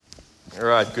All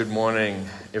right, good morning,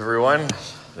 everyone.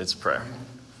 Let's pray.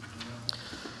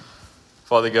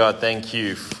 Father God, thank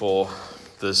you for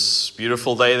this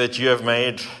beautiful day that you have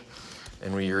made,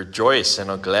 and we rejoice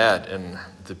and are glad in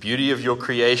the beauty of your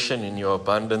creation, in your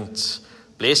abundant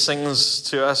blessings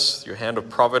to us, your hand of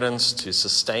providence to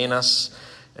sustain us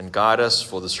and guide us,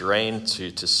 for this rain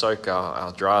to soak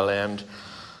our dry land.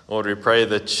 Lord, we pray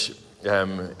that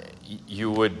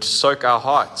you would soak our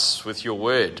hearts with your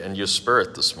word and your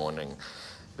spirit this morning,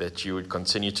 that you would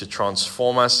continue to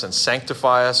transform us and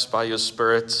sanctify us by your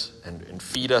spirit and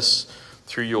feed us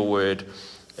through your word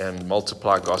and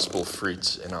multiply gospel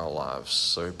fruit in our lives.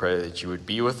 So we pray that you would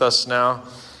be with us now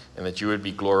and that you would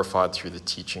be glorified through the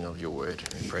teaching of your word.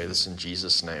 We pray this in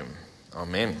Jesus' name.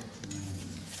 Amen.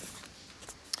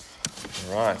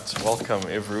 All right, welcome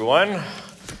everyone.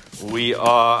 We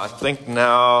are, I think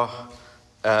now,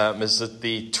 is it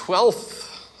the 12th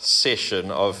session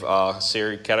of our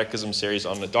catechism series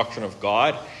on the Doctrine of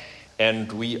God,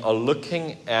 and we are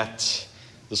looking at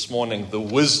this morning the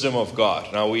wisdom of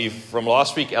God. Now, from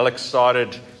last week, Alex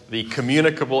started the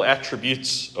communicable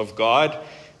attributes of God,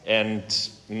 and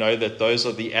you know that those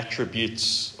are the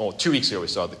attributes, or 2 weeks ago we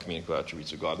started the communicable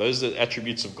attributes of God. Those are the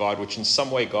attributes of God which in some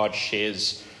way God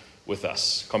shares with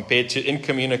us, compared to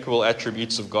incommunicable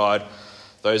attributes of God,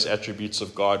 those attributes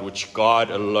of God which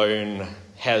God alone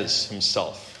has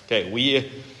himself. Okay,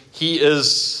 he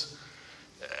is,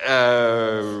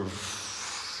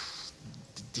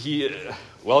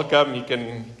 welcome, you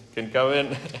can come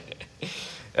in.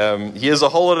 He is a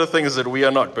whole lot of things that we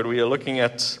are not, but we are looking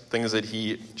at things that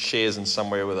he shares in some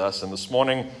way with us. And this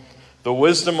morning, the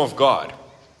wisdom of God.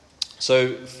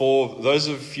 So for those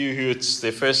of you who it's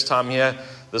their first time here,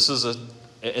 this is an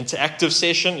interactive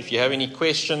session. If you have any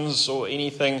questions or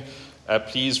anything,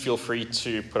 please feel free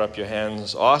to put up your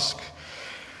hands, ask.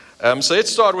 So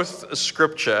let's start with a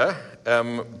scripture,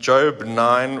 Job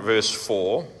 9, verse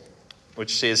 4,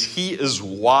 which says, "He is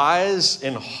wise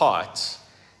in heart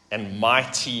and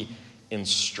mighty in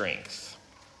strength."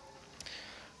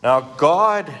 Now,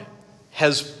 God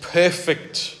has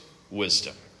perfect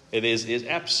wisdom. There's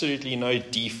absolutely no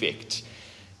defect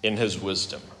in his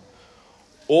wisdom.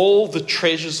 All the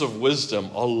treasures of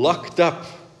wisdom are locked up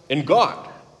in God.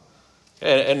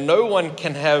 And no one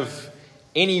can have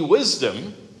any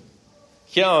wisdom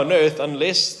here on earth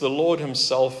unless the Lord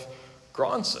himself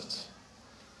grants it.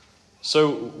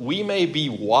 So we may be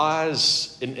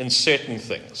wise in certain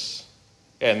things.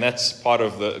 And that's part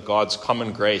of God's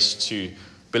common grace to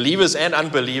believers and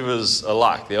unbelievers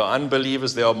alike. There are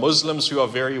unbelievers, there are Muslims who are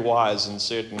very wise in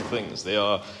certain things. There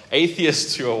are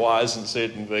atheists who are wise in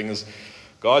certain things.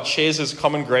 God shares his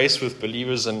common grace with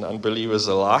believers and unbelievers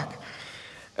alike.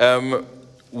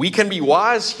 We can be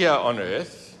wise here on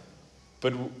earth,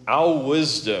 but our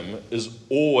wisdom is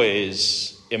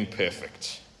always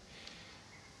imperfect.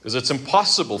 Because it's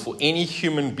impossible for any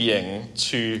human being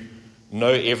to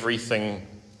know everything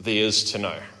there is to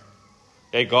know.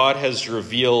 Okay, God has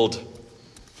revealed,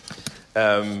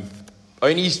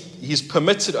 he's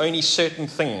permitted only certain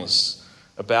things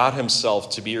about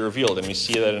himself to be revealed. And we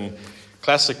see that in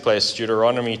classic place,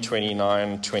 Deuteronomy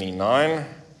 29:29.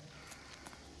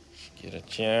 Get it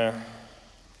here.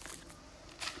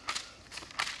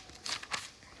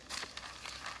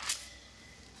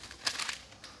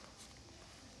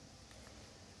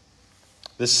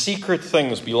 The secret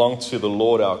things belong to the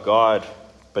Lord our God,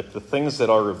 but the things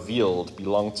that are revealed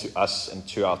belong to us and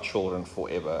to our children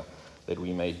forever, that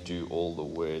we may do all the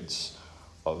words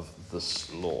of this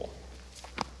law.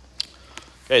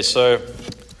 Okay, so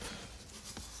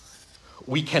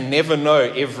we can never know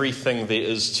everything there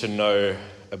is to know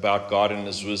about God and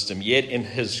his wisdom, yet in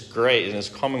his grace, in his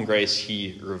common grace,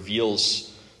 he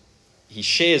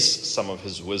shares some of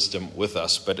his wisdom with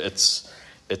us, but it's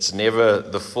never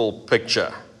the full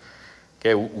picture.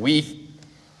 Okay, we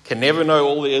can never know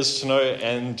all there is to know,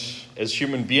 and as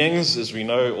human beings, as we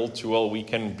know all too well, we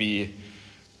can be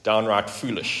downright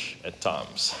foolish at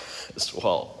times as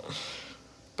well.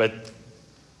 But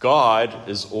God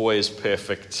is always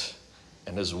perfect,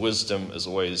 and his wisdom is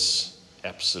always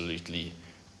absolutely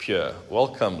pure.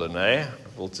 Welcome, Lene.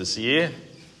 Wonderful to see you.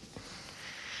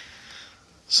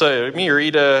 So let me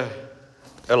read a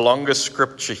longer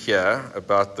scripture here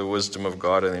about the wisdom of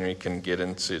God, and then we can get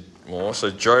into more. So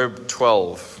Job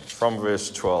 12, from verse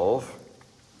 12.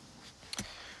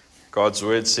 God's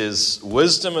word says,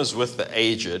 "Wisdom is with the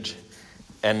aged,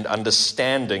 and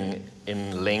understanding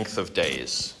in length of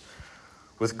days.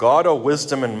 With God are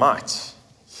wisdom and might.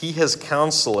 He has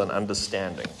counsel and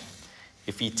understanding.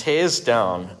 If he tears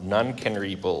down, none can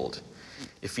rebuild.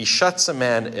 If he shuts a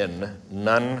man in,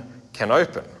 none can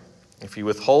open. If he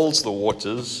withholds the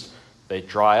waters, they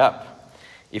dry up.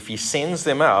 If he sends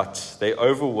them out, they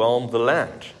overwhelm the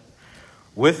land.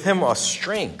 With him are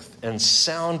strength and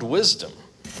sound wisdom.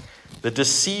 The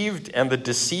deceived and the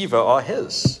deceiver are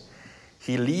his.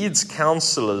 He leads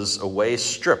counselors away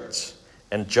stripped,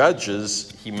 and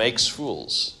judges he makes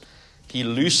fools. He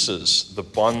looses the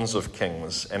bonds of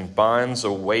kings and binds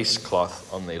a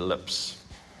waistcloth on their lips.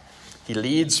 He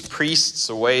leads priests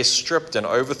away stripped and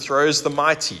overthrows the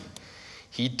mighty.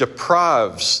 He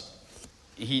deprives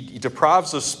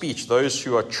of speech those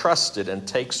who are trusted and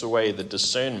takes away the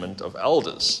discernment of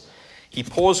elders. He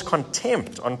pours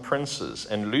contempt on princes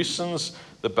and loosens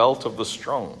the belt of the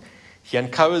strong. He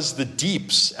uncovers the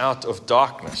deeps out of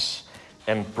darkness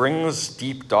and brings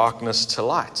deep darkness to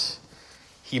light.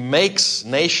 He makes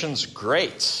nations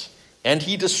great and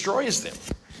he destroys them.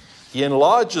 He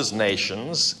enlarges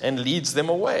nations and leads them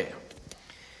away.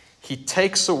 He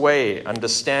takes away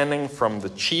understanding from the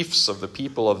chiefs of the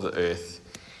people of the earth.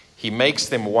 He makes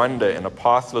them wander in a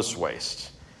pathless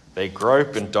waste. They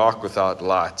grope in dark without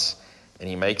light, and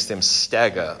he makes them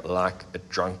stagger like a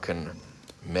drunken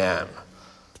man.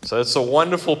 So it's a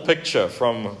wonderful picture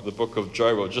from the book of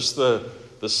Job, or just the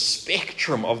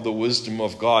spectrum of the wisdom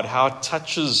of God, how it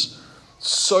touches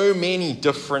so many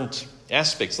different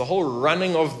aspects. The whole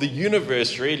running of the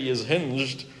universe really is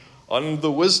hinged on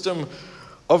the wisdom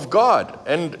of God.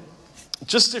 And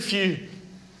just if you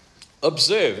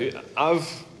observe,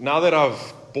 now that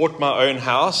I've bought my own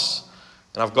house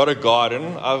and I've got a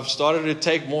garden, I've started to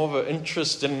take more of an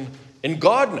interest in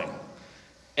gardening.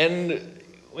 And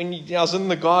I was in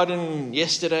the garden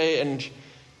yesterday, and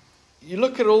you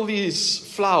look at all these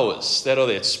flowers that are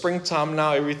there. It's springtime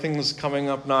now, everything's coming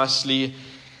up nicely.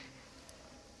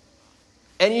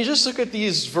 And you just look at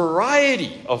these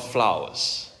variety of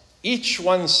flowers. Each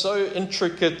one so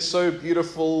intricate, so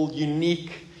beautiful,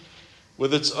 unique,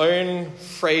 with its own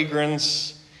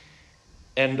fragrance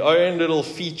and own little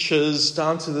features,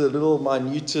 down to the little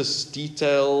minutest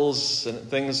details and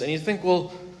things. And you think,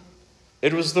 well,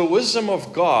 it was the wisdom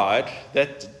of God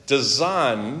that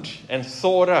designed and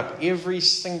thought up every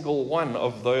single one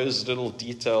of those little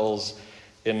details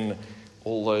in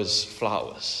all those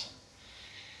flowers.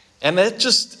 And that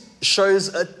just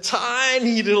shows a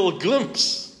tiny little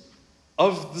glimpse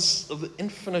of the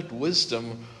infinite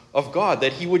wisdom of God,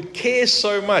 that he would care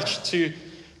so much to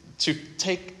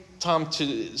take time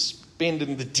to spend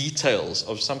in the details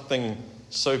of something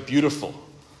so beautiful.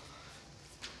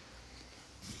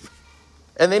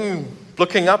 And then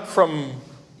looking up from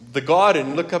the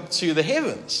garden, look up to the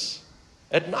heavens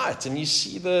at night, and you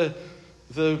see the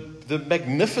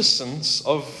magnificence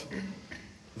of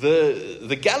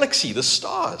the galaxy, the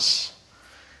stars.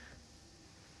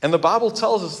 And the Bible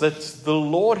tells us that the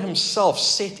Lord himself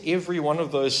set every one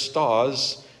of those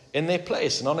stars in their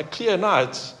place. And on a clear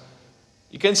night,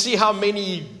 you can see how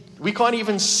many, we can't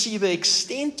even see the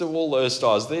extent of all those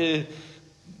stars. There are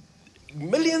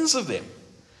millions of them.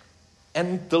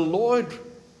 And the Lord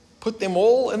put them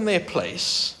all in their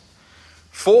place,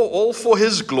 for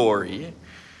his glory.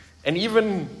 And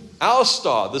even our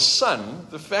star, the sun,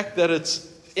 the fact that it's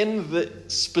in the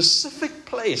specific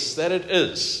place that it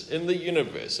is in the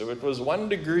universe. If it was 1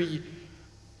 degree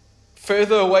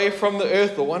further away from the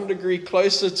earth or 1 degree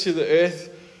closer to the earth,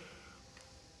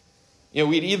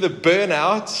 we'd either burn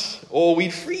out or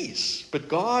we'd freeze. But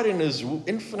God in his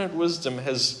infinite wisdom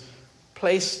has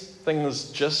placed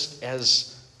things just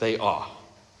as they are.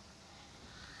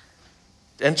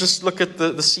 And just look at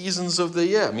the seasons of the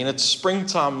year. It's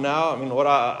springtime now. What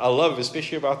I love,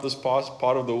 especially about this part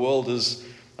of the world, is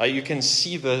you can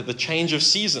see the change of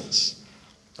seasons.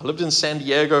 I lived in San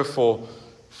Diego for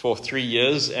 3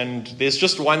 years, and there's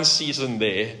just one season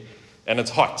there, and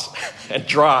it's hot and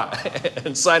dry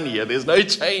and sunny, and there's no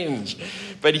change.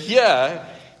 But here,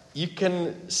 you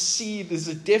can see there's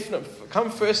a definite,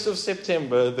 come 1st of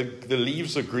September, the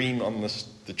leaves are green on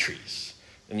the trees,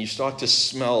 and you start to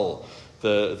smell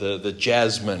the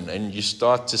jasmine, and you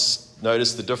start to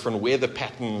notice the different weather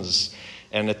patterns,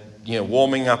 and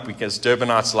warming up. We, as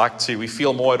Durbanites, we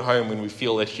feel more at home when we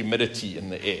feel that humidity in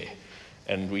the air,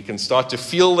 and we can start to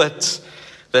feel that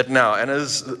now. And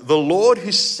as the Lord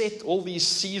who set all these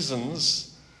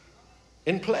seasons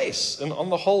in place and on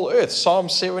the whole earth, Psalm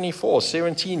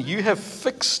 74:17, you have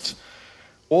fixed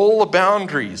all the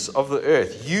boundaries of the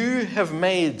earth. You have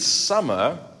made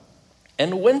summer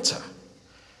and winter.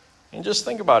 And just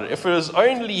think about it. If it was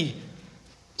only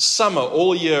summer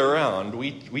all year round,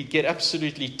 we'd get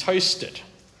absolutely toasted.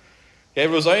 If it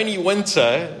was only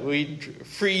winter, we'd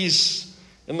freeze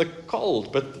in the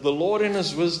cold. But the Lord in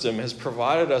his wisdom has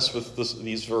provided us with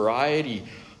these variety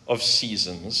of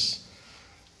seasons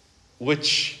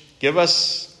which give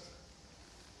us,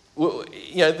 we're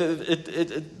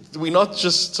not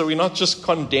just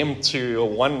condemned to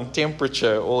one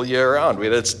temperature all year round,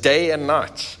 whether it's day and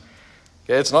night.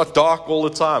 Okay, it's not dark all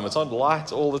the time. It's not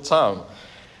light all the time.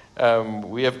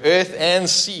 We have earth and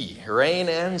sea, rain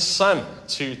and sun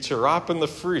to ripen the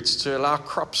fruits, to allow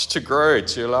crops to grow,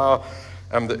 to allow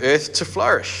the earth to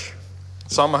flourish.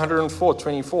 Psalm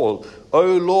 104:24. O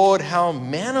Lord, how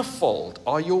manifold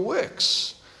are your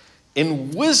works.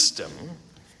 In wisdom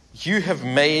you have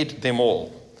made them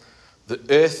all. The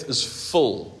earth is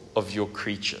full of your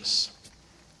creatures.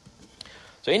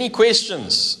 So any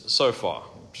questions so far?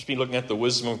 Just been looking at the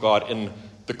wisdom of God in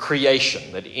the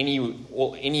creation, that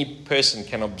any person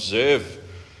can observe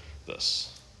this.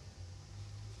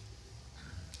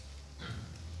 When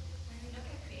we look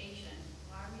at creation,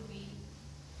 why would we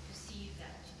perceive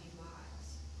that to be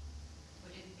wise?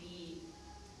 Would it be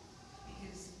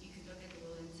because you could look at the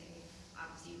world and say, I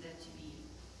perceive that to be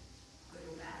good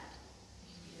or bad?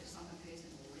 Either some person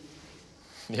or good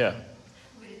person. Yeah.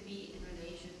 Would it be in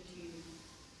relation to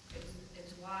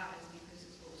it's wise because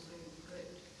it's also good?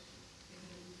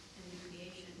 In the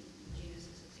creation, in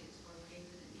Genesis it says God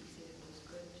created and he said it was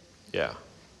good. Yeah.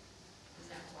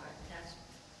 Because that's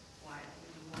why it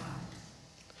would be wise.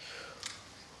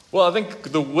 Well, I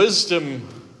think the wisdom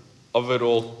of it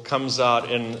all comes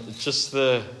out in just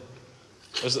the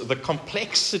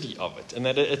complexity of it, and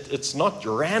that it's not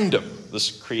random,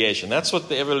 this creation. That's what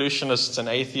the evolutionists and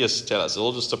atheists tell us. It's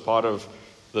all just a part of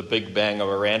the Big Bang, of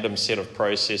a random set of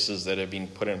processes that have been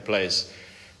put in place.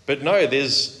 But no,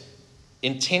 there's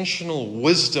intentional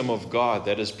wisdom of God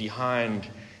that is behind,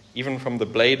 even from the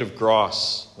blade of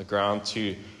grass, the ground,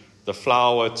 to the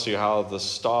flower, to how the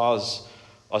stars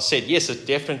are set. Yes, it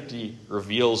definitely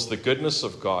reveals the goodness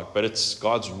of God, but it's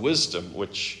God's wisdom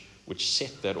which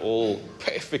set that all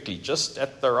perfectly, just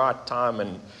at the right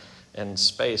time and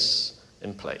space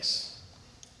in place.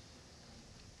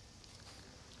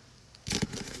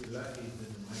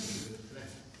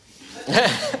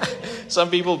 Some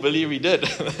people believe he did.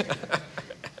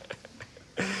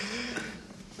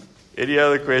 Any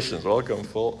other questions? Welcome,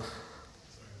 Phil.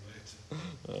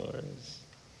 No worries.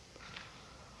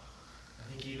 I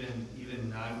think even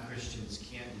non-Christians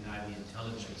can't deny the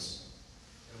intelligence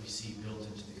that we see built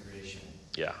into the creation.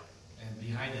 Yeah. And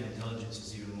behind that intelligence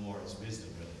is even more. It's wisdom,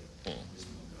 really.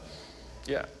 Wisdom of God.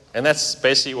 Yeah. And that's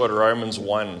basically what Romans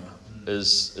 1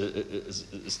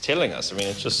 is telling us. I mean,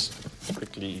 it's just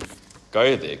quickly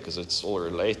go there because it's all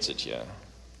related here.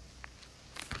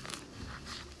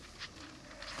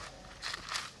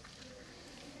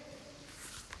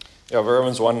 Yeah,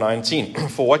 Romans 1:19.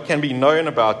 For what can be known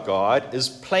about God is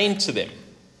plain to them,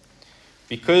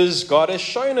 because God has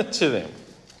shown it to them.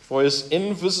 For his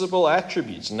invisible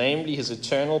attributes, namely his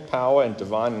eternal power and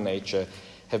divine nature,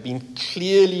 have been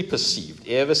clearly perceived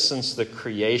ever since the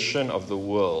creation of the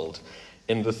world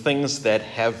in the things that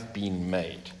have been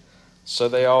made. So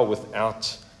they are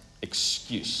without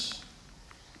excuse.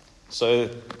 So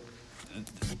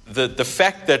the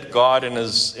fact that God in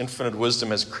his infinite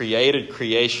wisdom has created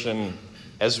creation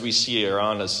as we see it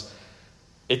around us,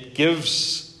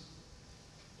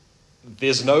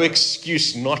 there's no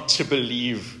excuse not to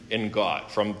believe in God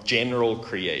from general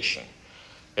creation.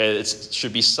 It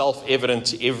should be self-evident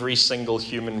to every single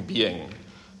human being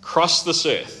across this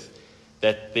earth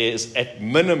that there's at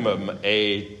minimum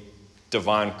a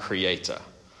divine creator.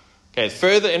 Okay,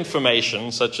 further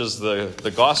information such as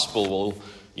the gospel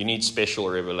you need special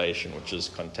revelation, which is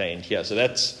contained here. So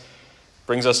that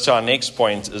brings us to our next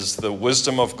point, is the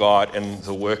wisdom of God and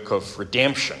the work of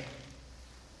redemption.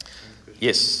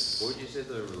 Yes? What would you say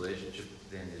the relationship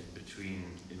then is between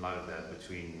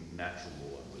natural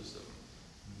law and wisdom?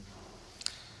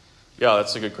 Yeah,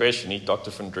 that's a good question. Need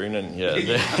Dr. van Drunen here.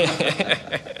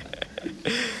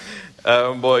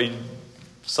 Boy,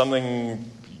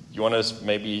 something you want to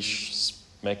maybe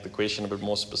make the question a bit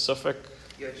more specific?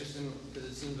 Yeah, just because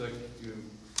it seems like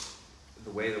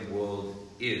the way the world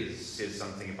says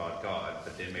something about God,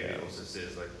 but then maybe it also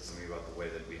says like something about the way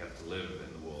that we have to live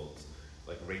in the world.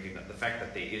 Like recognize the fact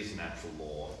that there is natural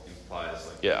law implies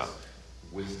like this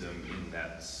wisdom in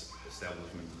that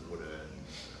establishment of order and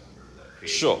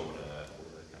creation order, all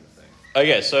that kind of thing.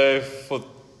 Okay, so for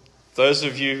those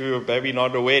of you who are maybe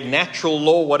not aware, natural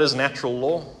law, what is natural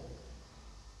law?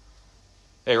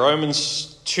 Okay,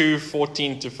 Romans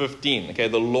 2:14-15. Okay,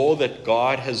 the law that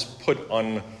God has put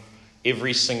on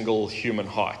every single human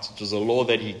heart, which is a law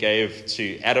that he gave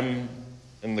to Adam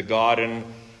in the garden.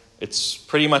 It's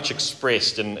pretty much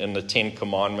expressed in the 10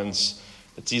 Commandments.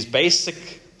 It's these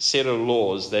basic set of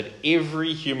laws that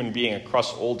every human being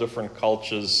across all different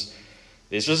cultures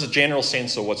There's just a general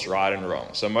sense of what's right and wrong.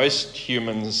 So most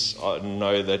humans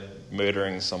know that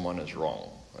murdering someone is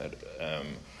wrong, that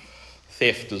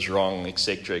theft is wrong,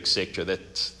 etc., etc.,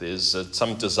 that there's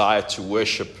some desire to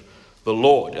worship the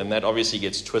Lord, and that obviously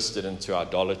gets twisted into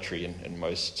idolatry in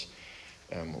most,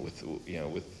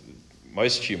 with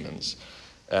most humans.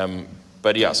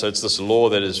 But yeah, so it's this law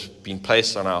that has been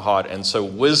placed on our heart, and so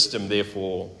wisdom,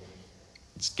 therefore,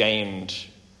 it's gained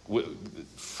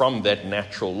from that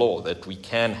natural law that we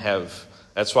can have.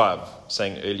 That's why I was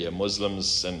saying earlier,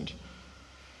 Muslims and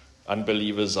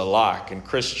unbelievers alike and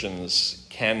Christians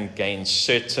can gain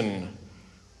certain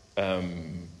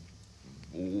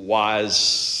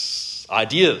wise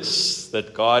ideas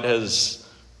that God has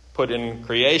put in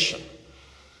creation.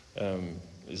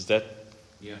 Is that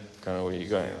kind of where you're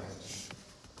going?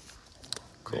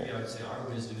 Cool. Maybe I would say our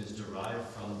wisdom is derived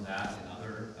from that and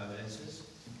other evidences.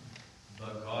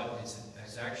 But God, it's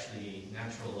actually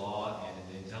natural law, and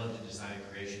the intelligent design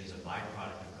of creation is a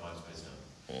byproduct of God's wisdom.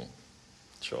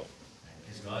 Sure.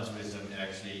 Because God's wisdom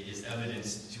actually is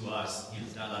evidence to us. He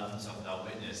has not left himself without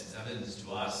witness. It's evidence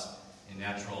to us in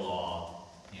natural law,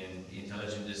 in the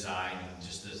intelligent design, and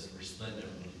just this resplendent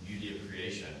beauty of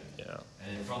creation. Yeah.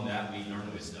 And then from that, we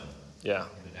learn wisdom. Yeah.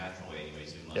 In the natural way,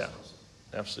 anyways, even Yeah. Muslims.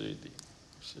 Absolutely.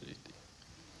 Absolutely.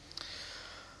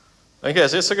 Okay,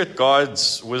 so let's look at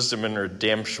God's wisdom in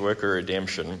redemption, work of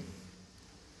redemption.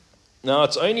 Now,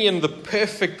 it's only in the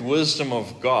perfect wisdom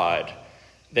of God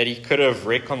that he could have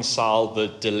reconciled the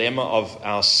dilemma of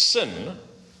our sin,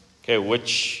 okay,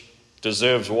 which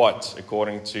deserves what,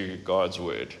 according to God's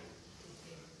word?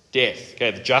 Death,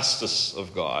 okay, the justice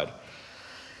of God.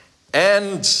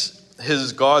 And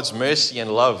God's mercy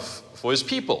and love for his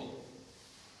people.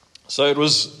 So it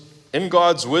was in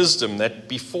God's wisdom that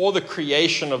before the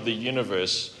creation of the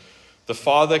universe, the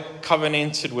Father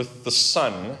covenanted with the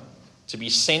Son to be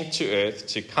sent to earth,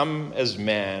 to come as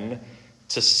man,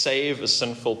 to save a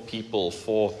sinful people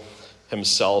for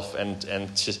himself, and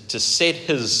to set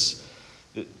his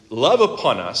love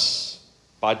upon us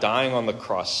by dying on the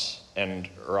cross and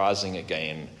rising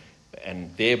again,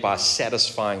 and thereby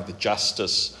satisfying the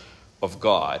justice of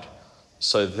God,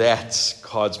 so that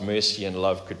God's mercy and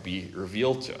love could be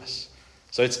revealed to us.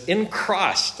 So it's in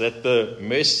Christ that the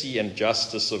mercy and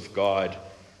justice of God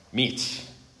meet.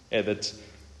 Yeah, that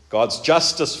God's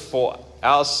justice for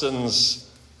our sins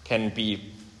can be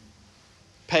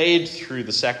paid through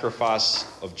the sacrifice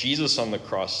of Jesus on the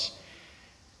cross,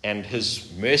 and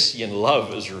his mercy and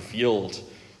love is revealed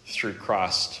through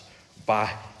Christ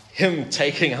by him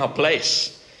taking our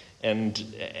place and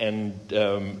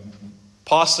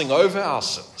passing over our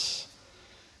sins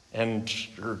and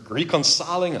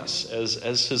reconciling us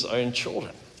as his own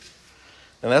children.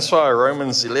 And that's why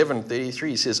Romans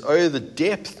 11:33 says, "Oh, the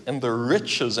depth and the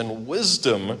riches and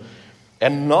wisdom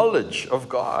and knowledge of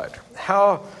God.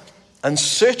 How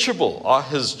unsearchable are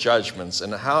his judgments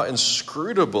and how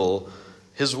inscrutable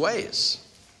his ways."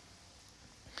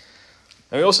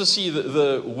 And we also see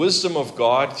the wisdom of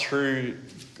God through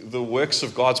the works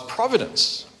of God's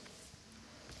providence.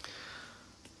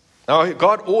 Now,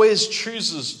 God always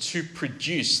chooses to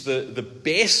produce the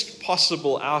best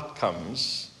possible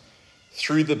outcomes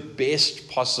through the best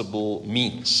possible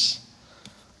means.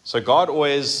 So God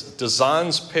always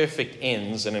designs perfect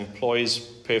ends and employs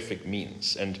perfect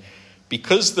means. And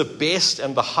because the best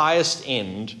and the highest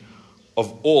end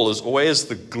of all is always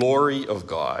the glory of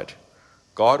God,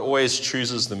 God always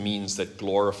chooses the means that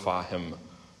glorify him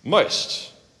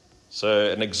most. So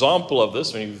an example of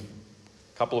this, a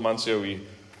couple of months ago we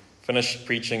finished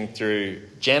preaching through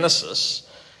Genesis,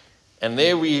 and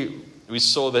there we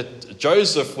saw that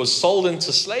Joseph was sold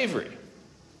into slavery.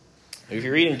 If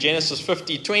you read in Genesis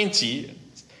 50:20,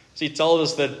 he told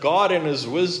us that God in his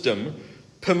wisdom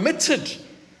permitted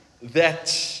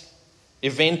that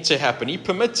event to happen. He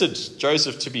permitted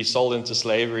Joseph to be sold into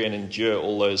slavery and endure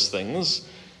all those things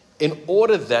in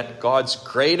order that God's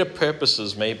greater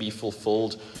purposes may be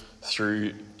fulfilled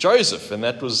through Joseph. And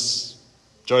that was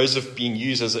Joseph being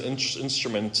used as an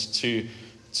instrument to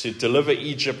deliver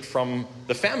Egypt from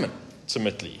the famine,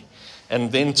 ultimately,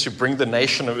 and then to bring the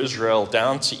nation of Israel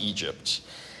down to Egypt.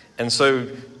 And so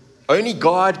only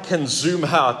God can zoom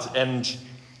out and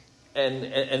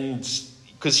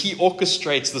because he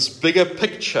orchestrates this bigger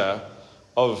picture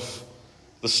of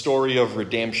the story of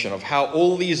redemption, of how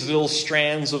all these little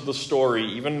strands of the story,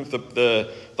 even the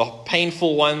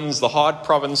painful ones, the hard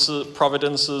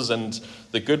providences and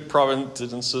the good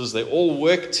providences, they all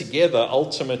work together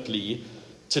ultimately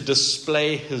to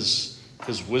display his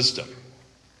wisdom.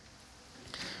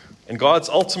 And God's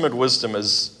ultimate wisdom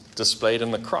is displayed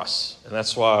in the cross. And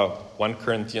that's why 1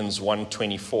 Corinthians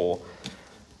 1:24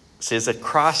 says that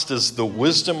Christ is the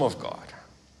wisdom of God.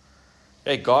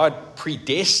 Okay, God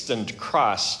predestined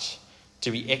Christ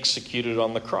to be executed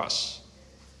on the cross.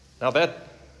 Now that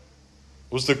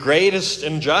was the greatest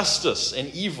injustice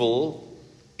and evil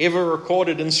ever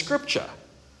recorded in Scripture.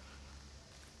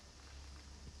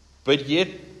 But yet,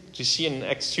 you see in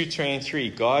Acts 2:23,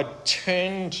 God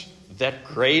turned that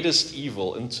greatest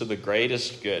evil into the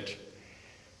greatest good,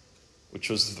 which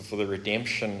was for the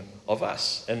redemption of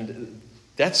us. And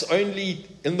that's only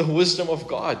in the wisdom of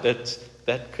God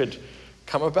that could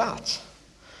come about.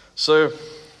 So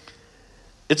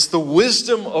it's the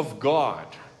wisdom of God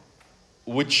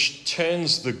which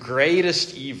turns the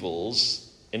greatest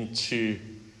evils into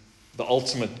the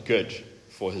ultimate good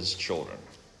for his children.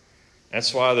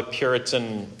 That's why the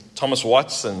Puritan Thomas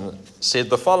Watson said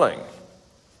the following: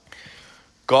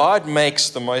 God makes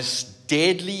the most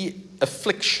deadly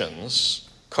afflictions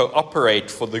cooperate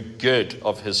for the good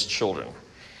of his children.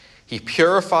 He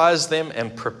purifies them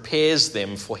and prepares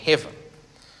them for heaven.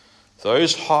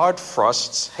 Those hard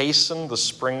frosts hasten the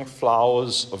spring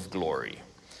flowers of glory.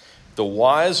 The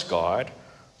wise God,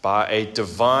 by a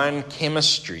divine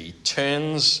chemistry,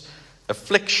 turns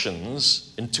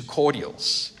afflictions into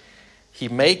cordials. He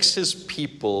makes his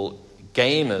people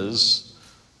gainers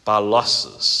by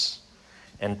losses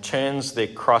and turns their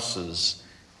crosses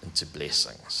into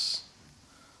blessings.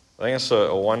 I think it's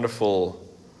a wonderful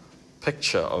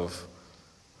picture of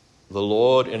the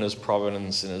Lord in his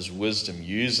providence and his wisdom,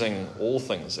 using all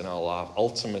things in our life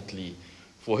ultimately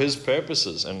for his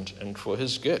purposes and for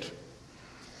his good.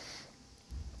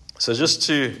 So just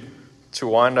to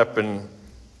wind up and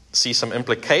see some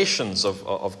implications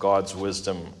of God's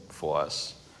wisdom for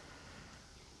us.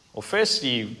 Well,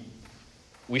 firstly,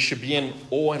 we should be in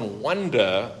awe and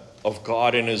wonder of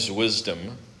God and his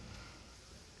wisdom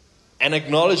and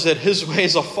acknowledge that his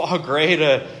ways are far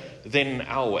greater than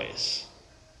our ways.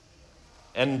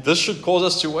 And this should cause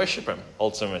us to worship him,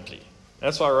 ultimately.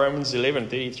 That's why Romans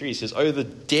 11:33 says, "Oh, the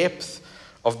depth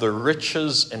of the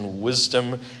riches and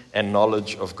wisdom and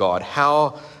knowledge of God.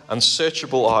 How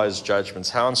unsearchable are his judgments,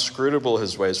 how inscrutable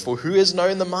his ways. For who has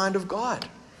known the mind of God?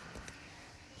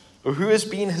 Or who has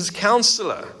been his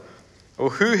counselor? Or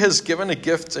who has given a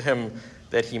gift to him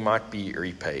that he might be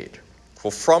repaid?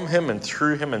 For from him and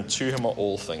through him and to him are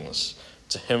all things.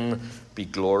 To him be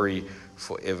glory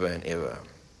forever and ever."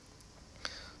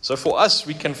 So for us,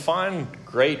 we can find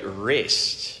great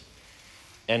rest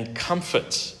and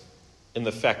comfort in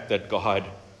the fact that God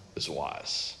is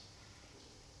wise.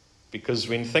 Because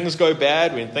when things go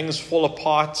bad, when things fall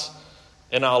apart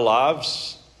in our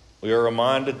lives, we are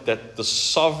reminded that the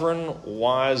sovereign,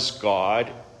 wise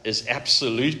God is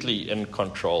absolutely in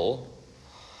control,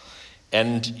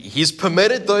 and he's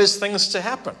permitted those things to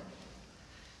happen.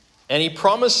 And he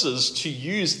promises to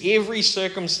use every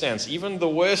circumstance, even the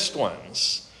worst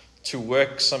ones, to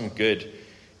work some good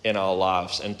in our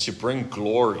lives and to bring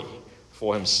glory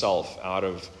for himself out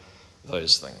of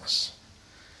those things.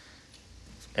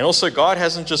 And also, God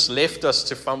hasn't just left us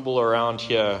to fumble around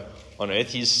here on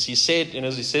earth. He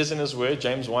says in his word,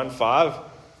 James 1:5,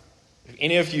 if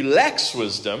any of you lacks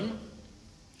wisdom,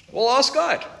 well, ask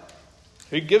God,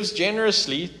 who gives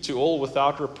generously to all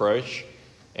without reproach,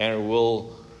 and it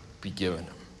will be given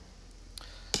him.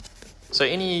 So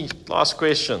any last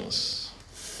questions?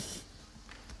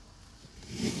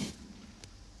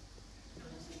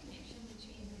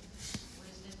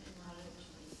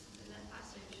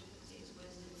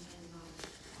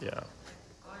 Yeah.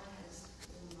 God has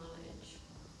all knowledge,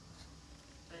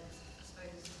 but I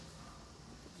suppose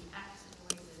he acts in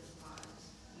ways that is wise,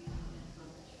 using that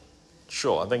knowledge.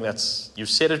 Sure, I think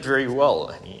you've said it very well,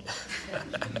 Annie.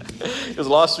 Because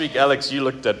last week, Alex, you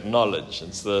looked at knowledge.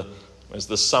 It's the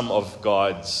sum of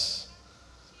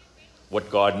what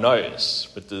God knows.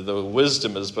 But the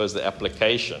wisdom is, I suppose, the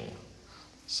application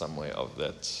somewhere of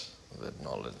that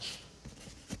knowledge.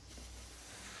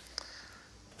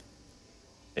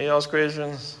 Any last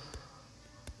questions?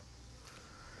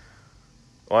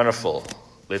 Wonderful.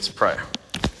 Let's pray.